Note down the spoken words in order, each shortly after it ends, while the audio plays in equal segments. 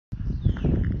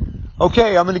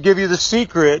Okay, I'm going to give you the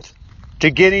secret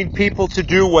to getting people to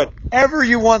do whatever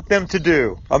you want them to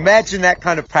do. Imagine that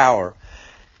kind of power.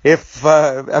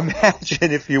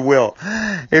 Imagine, if you will,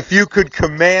 if you could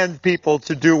command people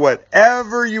to do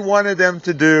whatever you wanted them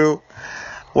to do.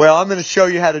 Well, I'm going to show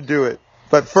you how to do it.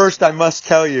 But first, I must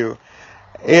tell you,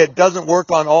 it doesn't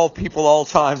work on all people all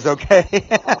times, okay?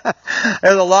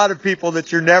 There's a lot of people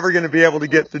that you're never going to be able to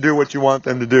get to do what you want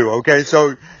them to do, okay?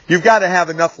 So you've got to have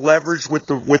enough leverage with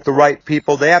the right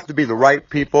people. They have to be the right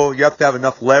people. You have to have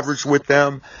enough leverage with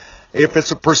them. If it's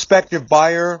a prospective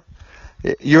buyer,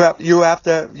 you have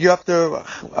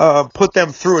to put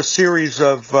them through a series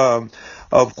of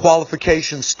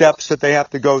qualification steps that they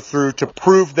have to go through to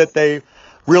prove that they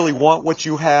really want what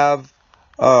you have.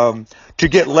 To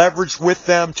get leverage with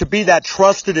them, to be that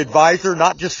trusted advisor,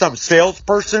 not just some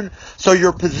salesperson. So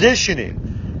your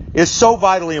positioning is so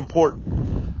vitally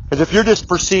important. Because if you're just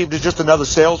perceived as just another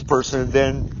salesperson,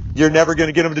 then you're never going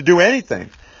to get them to do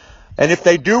anything. And if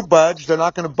they do budge, they're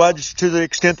not going to budge to the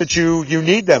extent that you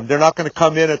need them. They're not going to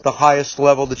come in at the highest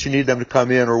level that you need them to come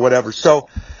in or whatever. So,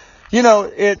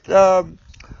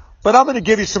 but I'm going to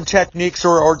give you some techniques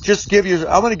or just I'm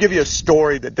going to give you a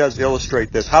story that does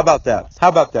illustrate this. How about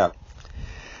that?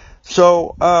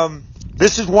 So,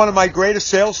 this is one of my greatest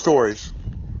sales stories,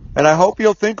 and I hope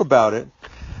you'll think about it.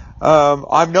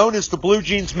 I'm known as the Blue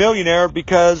Jeans Millionaire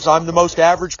because I'm the most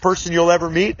average person you'll ever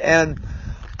meet, and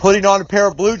putting on a pair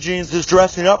of blue jeans is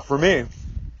dressing up for me.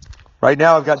 Right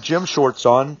now I've got gym shorts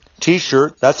on,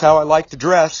 t-shirt. That's how I like to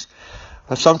dress.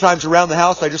 Sometimes around the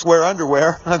house I just wear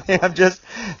underwear. I mean,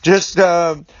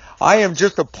 I am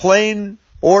just a plain,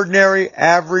 ordinary,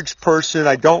 average person.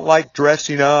 I don't like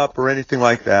dressing up or anything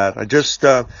like that.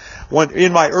 When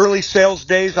in my early sales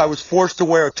days, I was forced to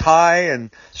wear a tie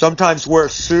and sometimes wear a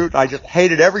suit. I just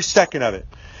hated every second of it.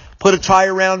 Put a tie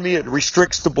around me, it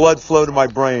restricts the blood flow to my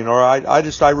brain, or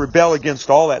I rebel against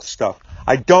all that stuff.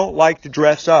 I don't like to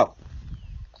dress up.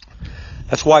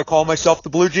 That's why I call myself the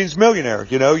Blue Jeans Millionaire.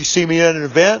 You know, you see me at an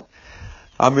event,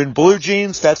 I'm in blue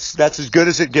jeans. That's as good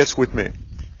as it gets with me.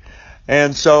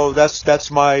 And so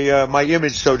that's my my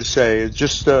image, so to say. It's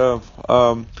just but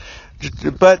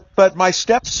my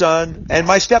stepson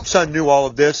knew all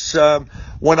of this.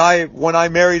 When I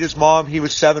married his mom, he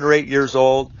was 7 or 8 years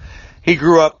old. He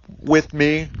grew up with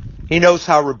me. He knows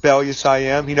how rebellious I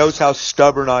am. He knows how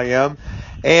stubborn I am.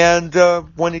 And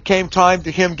when it came time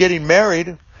to him getting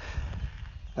married,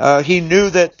 he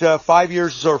knew that 4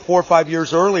 or 5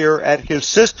 years earlier at his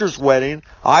sister's wedding,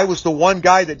 I was the one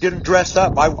guy that didn't dress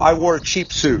up. I wore a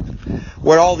cheap suit,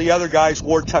 where all the other guys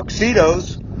wore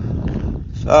tuxedos.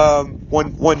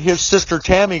 When his sister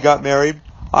Tammy got married,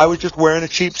 I was just wearing a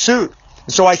cheap suit.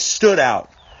 And so I stood out.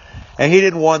 And he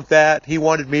didn't want that. He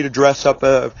wanted me to dress up.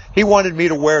 He wanted me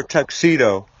to wear a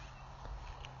tuxedo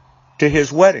to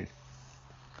his wedding.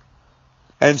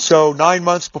 And so 9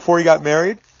 months before he got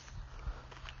married,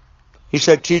 he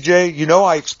said, TJ, you know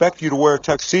I expect you to wear a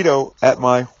tuxedo at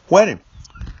my wedding.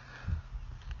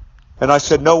 And I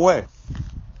said, no way.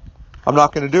 I'm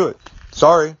not going to do it.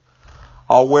 Sorry.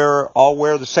 I'll wear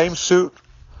the same suit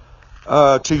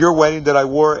to your wedding that I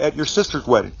wore at your sister's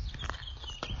wedding.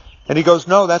 And he goes,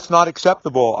 no, that's not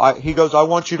acceptable. He goes, I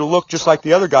want you to look just like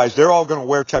the other guys. They're all going to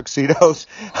wear tuxedos.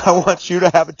 I want you to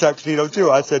have a tuxedo too.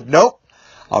 I said, nope,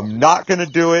 I'm not going to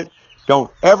do it.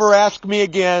 Don't ever ask me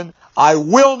again. I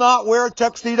will not wear a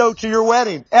tuxedo to your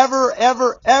wedding. Ever,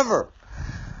 ever, ever.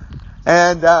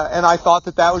 And I thought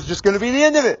that was just going to be the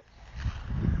end of it.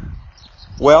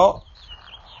 Well,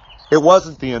 it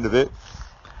wasn't the end of it.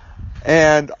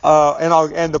 And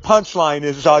the punchline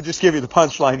is, I'll just give you the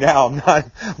punchline now.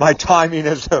 My timing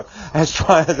as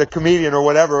a comedian or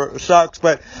whatever sucks,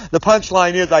 but the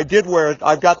punchline is I did wear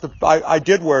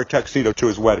a tuxedo to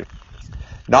his wedding.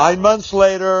 9 months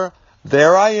later,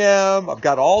 there I am. I've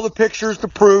got all the pictures to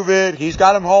prove it. He's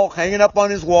got them all hanging up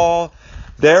on his wall.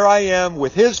 There I am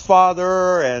with his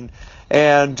father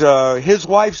and his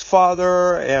wife's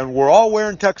father, and we're all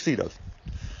wearing tuxedos.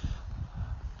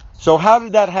 So how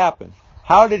did that happen?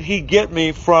 How did he get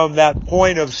me from that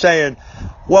point of saying,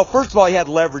 well, first of all, he had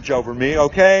leverage over me,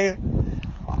 okay?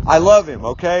 I love him,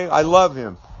 okay? I love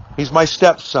him. He's my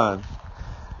stepson.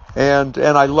 And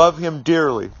I love him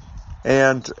dearly.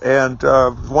 And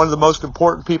one of the most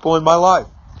important people in my life.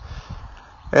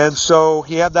 And so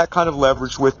he had that kind of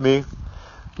leverage with me.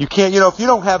 You can't, if you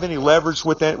don't have any leverage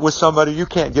with somebody, you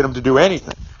can't get them to do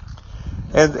anything.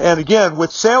 And again,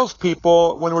 with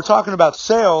salespeople, when we're talking about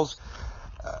sales,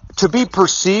 to be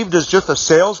perceived as just a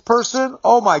salesperson,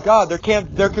 oh my God, there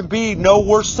can be no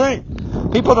worse thing.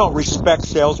 People don't respect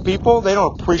salespeople. They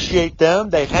don't appreciate them.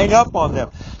 They hang up on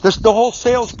them. The whole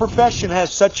sales profession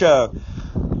has such a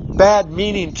bad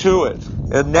meaning to it,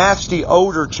 a nasty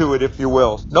odor to it, if you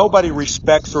will. Nobody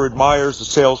respects or admires a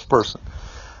salesperson.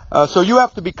 So you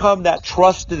have to become that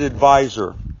trusted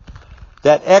advisor,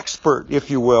 that expert, if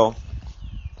you will.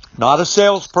 Not a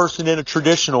salesperson in a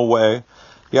traditional way.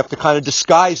 You have to kind of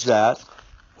disguise that,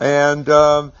 and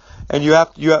you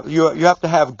have to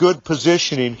have good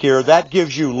positioning here. That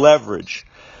gives you leverage.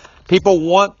 People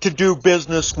want to do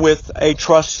business with a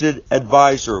trusted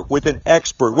advisor, with an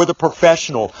expert, with a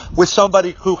professional, with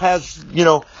somebody who has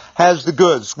the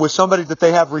goods, with somebody that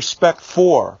they have respect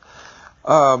for.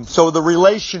 So the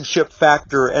relationship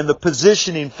factor and the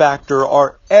positioning factor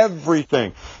are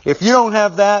everything. If you don't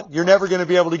have that, you're never going to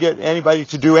be able to get anybody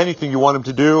to do anything you want them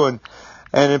to do,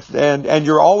 and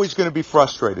you're always going to be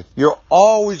frustrated. You're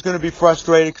always going to be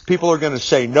frustrated because people are going to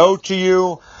say no to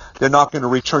you. They're not going to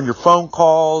return your phone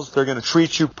calls. They're going to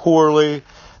treat you poorly.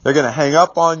 They're going to hang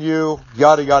up on you,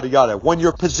 yada, yada, yada. When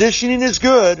your positioning is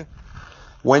good,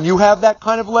 when you have that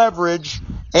kind of leverage,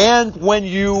 and when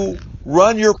you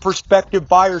run your prospective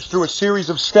buyers through a series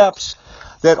of steps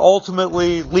that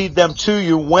ultimately lead them to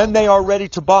you when they are ready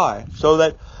to buy, that's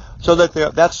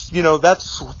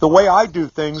the way I do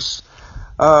things.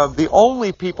 The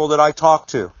only people that I talk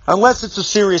to, unless it's a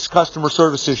serious customer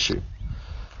service issue,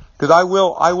 because I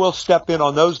will step in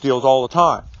on those deals all the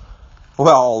time.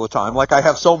 Well, all the time, like I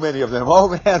have so many of them. Oh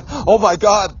man, oh my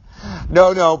God,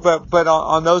 no, but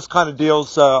on those kind of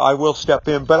deals, I will step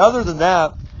in. But other than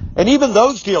that, and even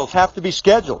those deals have to be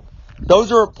scheduled.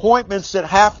 Those are appointments that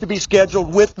have to be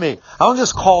scheduled with me. I don't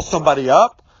just call somebody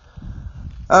up.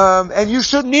 And you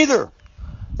shouldn't either.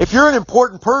 If you're an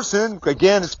important person,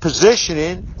 again, it's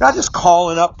positioning. You're not just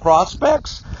calling up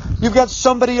prospects. You've got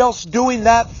somebody else doing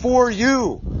that for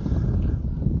you.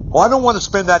 Well, I don't want to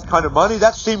spend that kind of money.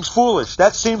 That seems foolish.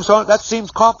 That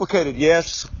seems complicated.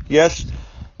 Yes.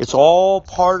 It's all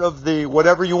part of the,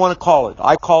 whatever you want to call it.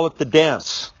 I call it the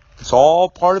dance. It's all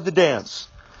part of the dance.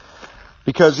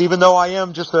 Because even though I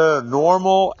am just a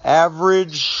normal,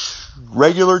 average,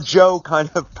 regular Joe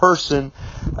kind of person,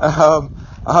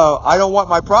 I don't want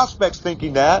my prospects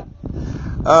thinking that.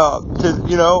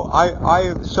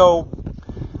 So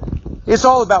it's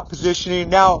all about positioning.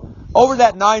 Now, over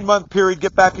that 9-month period,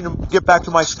 get back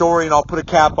to my story, and I'll put a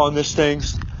cap on this thing.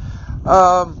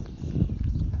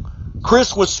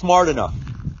 Chris was smart enough.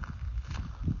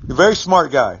 A very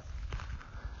smart guy.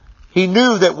 He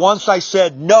knew that once I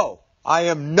said, no, I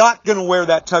am not going to wear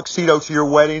that tuxedo to your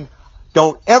wedding.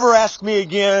 Don't ever ask me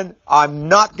again. I'm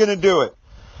not going to do it.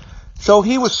 So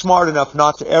he was smart enough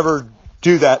not to ever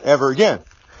do that ever again.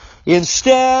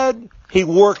 Instead, he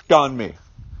worked on me.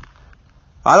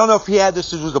 I don't know if he had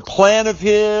this as a plan of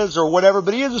his or whatever,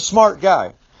 but he is a smart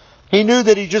guy. He knew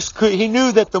that he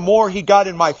knew that the more he got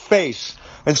in my face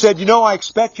and said, I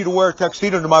expect you to wear a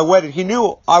tuxedo to my wedding, he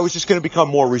knew I was just going to become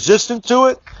more resistant to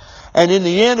it. And in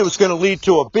the end, it was going to lead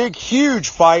to a big, huge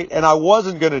fight, and I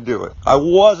wasn't going to do it.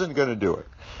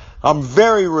 I'm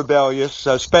very rebellious,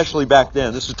 especially back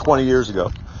then. This is 20 years ago.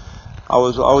 I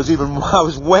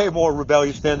was way more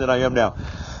rebellious then than I am now.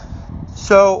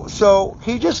 So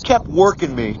he just kept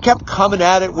working me, kept coming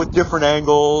at it with different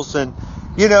angles, and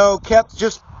kept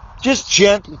just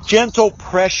gentle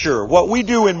pressure. What we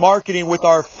do in marketing with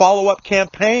our follow-up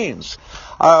campaigns.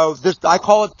 I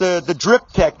call it the drip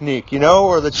technique,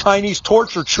 or the Chinese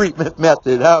torture treatment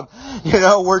method.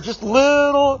 We're just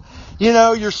little,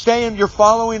 you're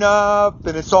following up,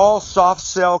 and it's all soft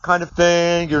sell kind of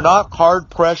thing. You're not hard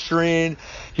pressuring.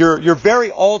 You're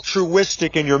very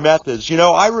altruistic in your methods.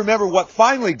 I remember what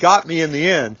finally got me in the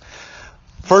end.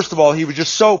 First of all, he was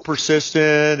just so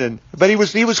persistent, but he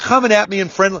was coming at me in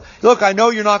friendly. Look, I know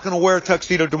you're not going to wear a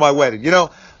tuxedo to my wedding,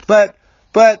 but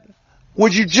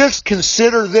would you just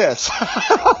consider this?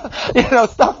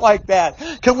 Stuff like that.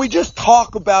 Can we just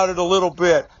talk about it a little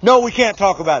bit? No, we can't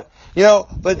talk about it.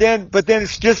 But then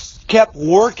it's just kept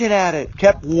working at it.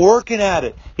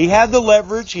 He had the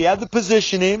leverage, he had the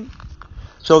positioning.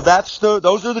 So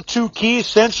those are the two key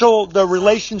essential. The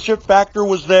relationship factor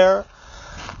was there.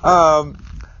 And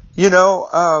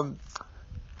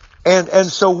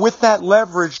so with that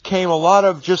leverage came a lot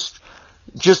of just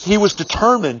he was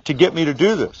determined to get me to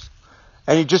do this.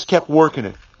 And he just kept working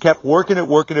it. Talked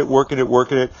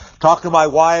to my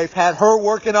wife, had her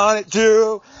working on it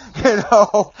too.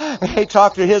 He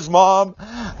talked to his mom,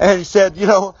 and he said,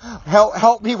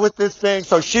 help me with this thing.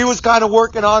 So she was kind of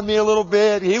working on me a little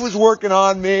bit. He was working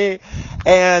on me,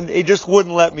 and he just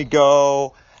wouldn't let me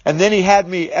go. And then he had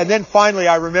me, and then finally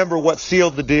I remember what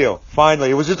sealed the deal. Finally,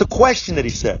 it was just a question that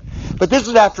he said. But this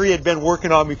was after he had been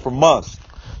working on me for months.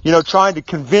 trying to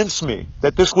convince me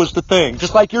that this was the thing.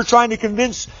 Just like you're trying to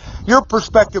convince your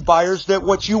prospective buyers that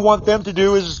what you want them to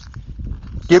do is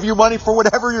give you money for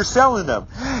whatever you're selling them.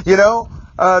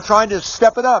 Trying to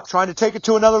step it up, trying to take it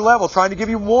to another level, trying to give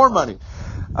you more money.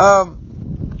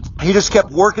 He just kept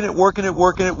working it,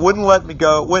 wouldn't let me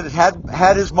go.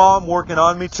 Had his mom working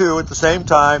on me too at the same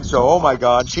time. So, oh my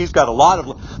God, she's got a lot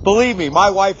of, believe me, my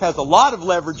wife has a lot of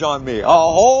leverage on me, a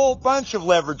whole bunch of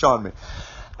leverage on me.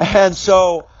 And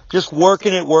so, just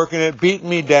working it, beating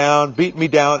me down.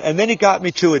 And then he got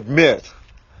me to admit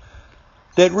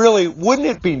that really, wouldn't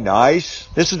it be nice?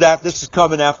 This is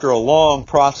coming after a long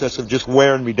process of just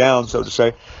wearing me down, so to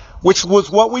say. Which was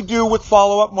what we do with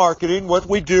follow-up marketing. What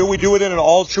we do it in an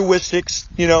altruistic,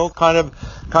 kind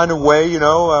of way.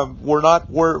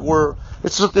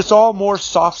 It's all more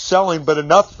soft selling, but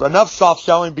enough soft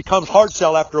selling becomes hard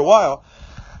sell after a while,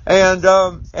 and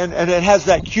it has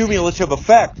that cumulative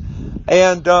effect.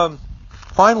 And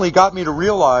finally, got me to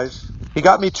realize, he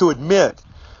got me to admit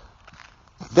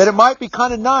that it might be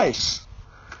kind of nice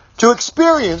to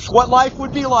experience what life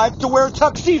would be like to wear a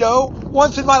tuxedo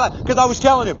once in my life. Because I was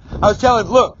telling him,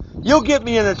 look, you'll get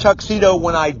me in a tuxedo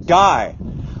when I die.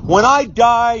 When I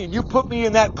die and you put me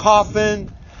in that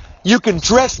coffin, you can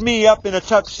dress me up in a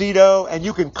tuxedo and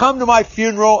you can come to my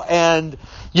funeral and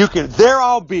there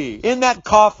I'll be in that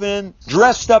coffin,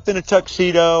 dressed up in a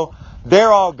tuxedo.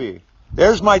 There I'll be.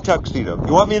 There's my tuxedo.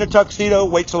 You want me in a tuxedo?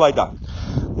 Wait till I die.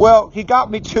 Well, he got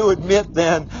me to admit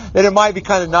then that it might be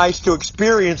kind of nice to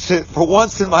experience it for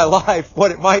once in my life,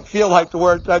 what it might feel like to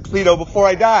wear a tuxedo before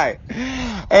I die.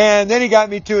 And then he got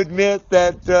me to admit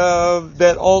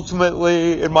that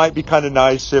ultimately it might be kind of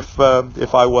nice if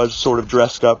I was sort of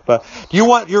dressed up. Do you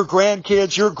want your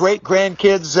grandkids, your great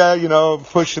grandkids,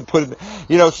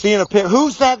 seeing a picture?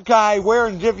 Who's that guy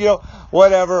wearing,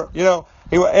 whatever,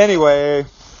 Anyway,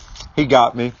 he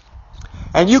got me.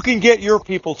 And you can get your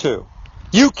people too.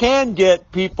 You can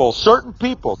get people, certain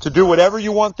people, to do whatever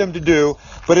you want them to do,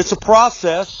 but it's a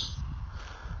process,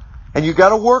 and you got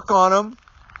to work on them,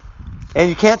 and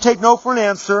you can't take no for an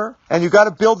answer, and you got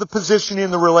to build the positioning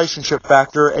and the relationship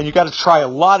factor, and you got to try a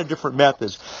lot of different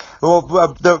methods. Well,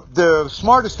 the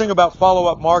smartest thing about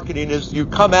follow-up marketing is you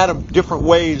come at them different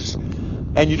ways,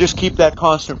 and you just keep that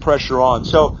constant pressure on.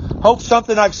 So, hope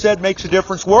something I've said makes a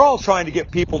difference. We're all trying to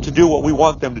get people to do what we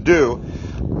want them to do,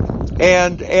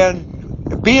 and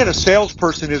being a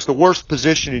salesperson is the worst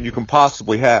positioning you can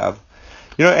possibly have.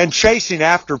 And chasing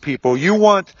after people. You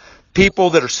want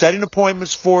people that are setting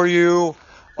appointments for you,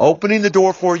 opening the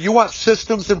door for you. You want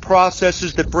systems and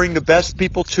processes that bring the best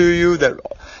people to you, that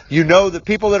the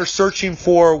people that are searching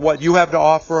for what you have to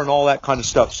offer and all that kind of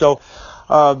stuff. So,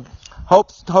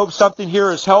 hope something here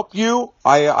has helped you.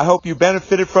 I hope you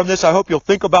benefited from this. I hope you'll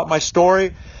think about my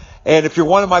story. And if you're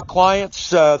one of my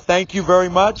clients, thank you very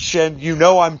much. And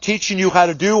I'm teaching you how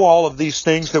to do all of these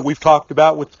things that we've talked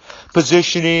about with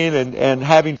positioning and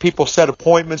having people set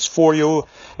appointments for you,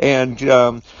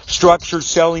 and structured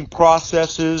selling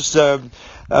processes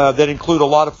that include a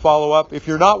lot of follow-up. If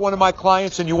you're not one of my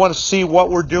clients and you want to see what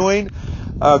we're doing,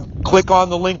 click on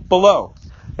the link below.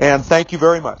 And thank you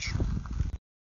very much.